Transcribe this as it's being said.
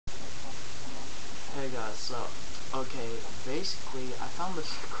guys, so, okay, basically, I found this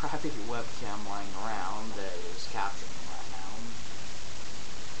crappy webcam lying around that is capturing right now,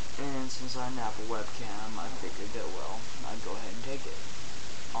 and since I have a webcam, I figured that, well, I'd go ahead and take it.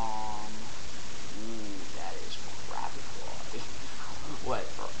 Ooh, that is crappy quality.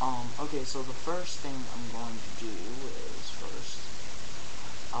 Whatever. Okay, so the first thing I'm going to do is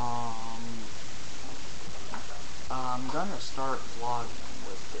I'm gonna start vlogging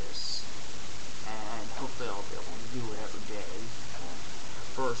with this, and hopefully I'll be able to do it every day.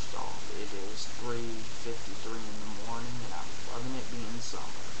 First off, it is 3:53 in the morning, and I'm loving it being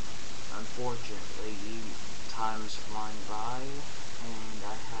summer. Unfortunately, time's flying by, and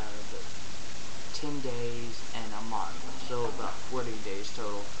I have 10 days and a month, so about 40 days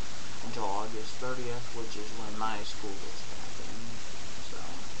total until August 30th, which is when my school gets back in. So,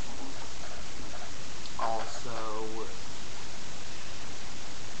 also,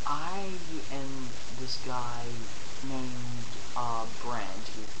 I am this guy named Brent.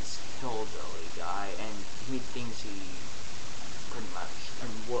 He's this hillbilly guy, and he thinks he pretty much can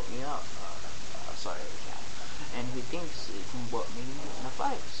whoop me up. Sorry, cat. And he thinks he can whoop me in a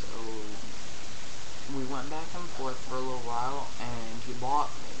fight, so we went back and forth for a little while, and he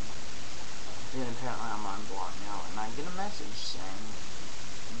blocked me. Then apparently I'm unblocked now, and I get a message saying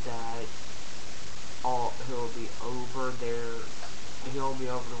that he'll be over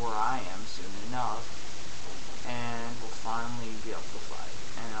to where I am soon enough, and we'll finally be able to fight.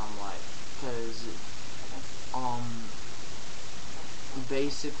 And I'm like, because,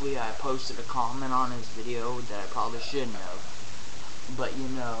 basically I posted a comment on his video that I probably shouldn't have, but you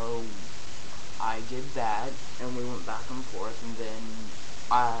know, I did that, and we went back and forth, and then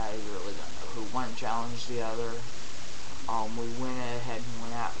I really don't know who won challenged the other. We went ahead and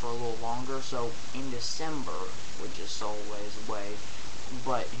went out for a little longer, so in December, which is so ways away,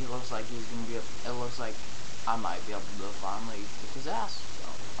 but he looks like he's gonna be, it looks like I might be able to finally kick his ass, so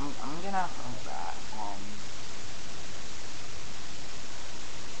I'm gonna have to come back.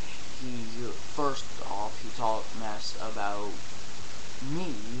 First off, he talked mess about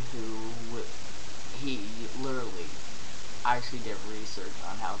me, he literally actually did research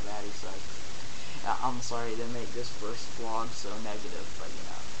on how bad he sucks. I'm sorry to make this first vlog so negative, but you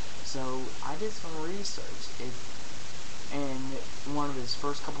know. So, I did some research, and one of his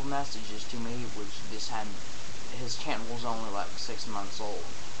first couple messages to me, which his channel was only like 6 months old,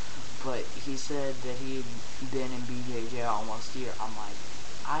 but he said that he had been in BJJ almost a year. I'm like,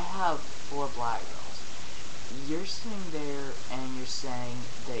 I have 4 black belts. You're sitting there and you're saying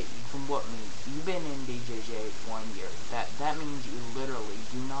that you can whoop me. You've been in BJJ 1 year. That means you literally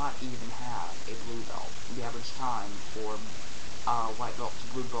do not even have a blue belt. The average time for white belt to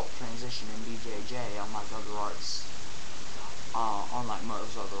blue belt transition in BJJ, unlike other arts, unlike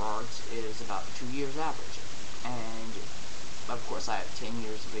most other arts, is about 2 years average. And of course, I have 10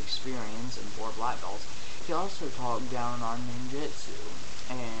 years of experience and 4 black belts. He also talked down on ninjitsu,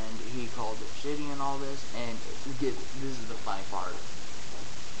 and he called it shitty and all this, and this is the funny part.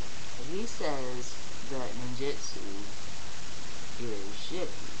 He says that ninjitsu is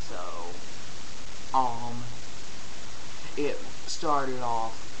shitty, so, it started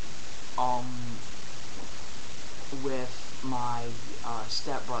off, with my,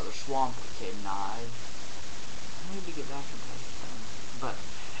 stepbrother Swamp Kid and I need to get back in touch with him, but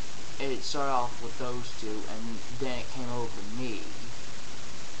it started off with those two, and then it came over to me.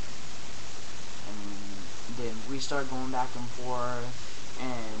 And then we started going back and forth,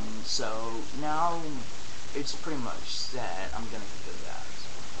 and so now it's pretty much set. I'm gonna kick his ass.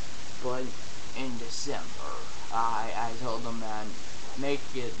 But in December, I told him that make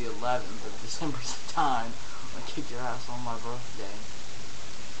it the 11th of December's the time. I'll kick your ass on my birthday.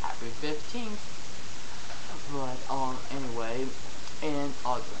 Happy 15th. But anyway, in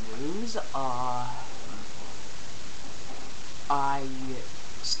other news, I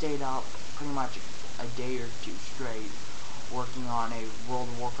stayed up pretty much a day or two straight working on a World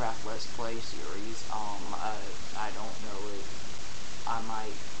of Warcraft Let's Play series. I don't know if I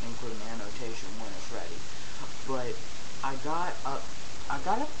might include an annotation when it's ready, but I got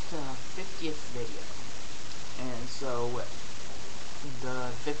up to the 50th video, and so the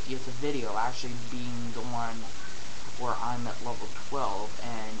 50th video actually being the one where I'm at level 12,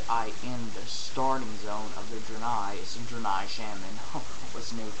 and I in the starting zone of the Draenei. It's a Draenei Shaman.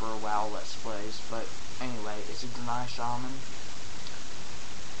 Was new for a while, Let's Plays, but anyway, it's a Draenei Shaman.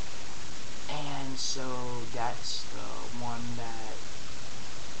 And so that's the one that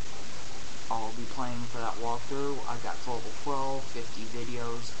I'll be playing for that walkthrough. I got level 12, 50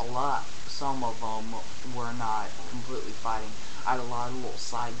 videos, a lot. Some of them were not completely fighting. I had a lot of little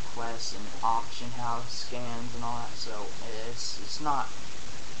side quests and auction house scans and all that, so it's not,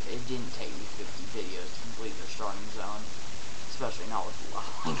 it didn't take me 50 videos to complete their starting zone, especially not with the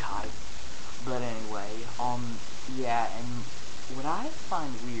leveling guide. But anyway, yeah, and what I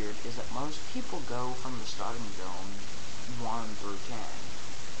find weird is that most people go from the starting zone 1 through 10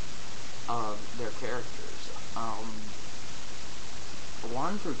 of their characters.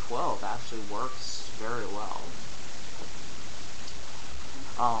 1 through 12 actually works very well.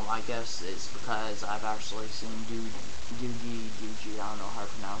 I guess it's because I've actually seen Doogie, I don't know how to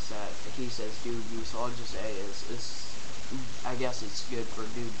pronounce that. He says Doogie, so I'll just say I guess it's good for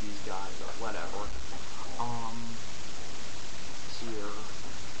Doogie's guys or whatever. Here,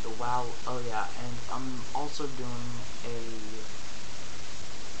 the WoW, oh yeah, and I'm also doing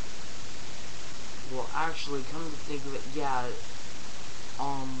well, actually, come to think of it, yeah,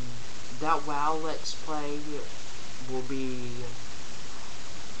 that WoW Let's Play will be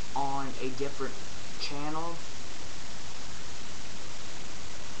on a different channel,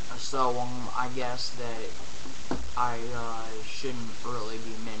 so, I guess that I, shouldn't really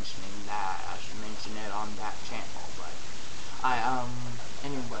be mentioning that. I should mention it on that channel, but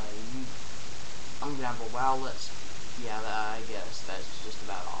anyway, I'm gonna have a WoW Let's, yeah, I guess that's just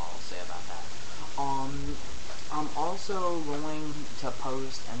about all I'll say about that. I'm also going to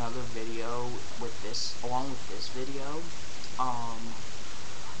post another video with this, along with this video,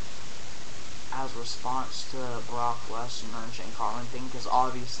 as a response to Brock Lesnar and Shane Carlin thing, because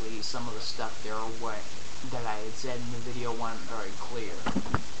obviously some of the stuff there that I had said in the video wasn't very clear,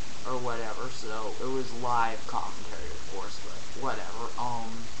 or whatever, so it was live commentary, of course, but whatever.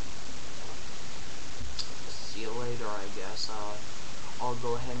 See you later, I guess. I'll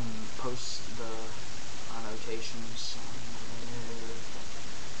go ahead and post the annotations on there,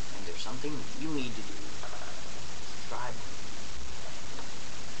 and there's something you need to do. Subscribe.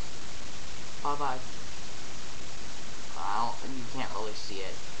 Bye-bye. You can't really see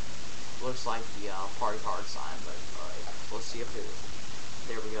it. Looks like the party card sign, but alright, let's see if it is.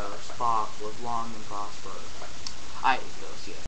 There we go. Spock, live long and prosper. Alright, go see it.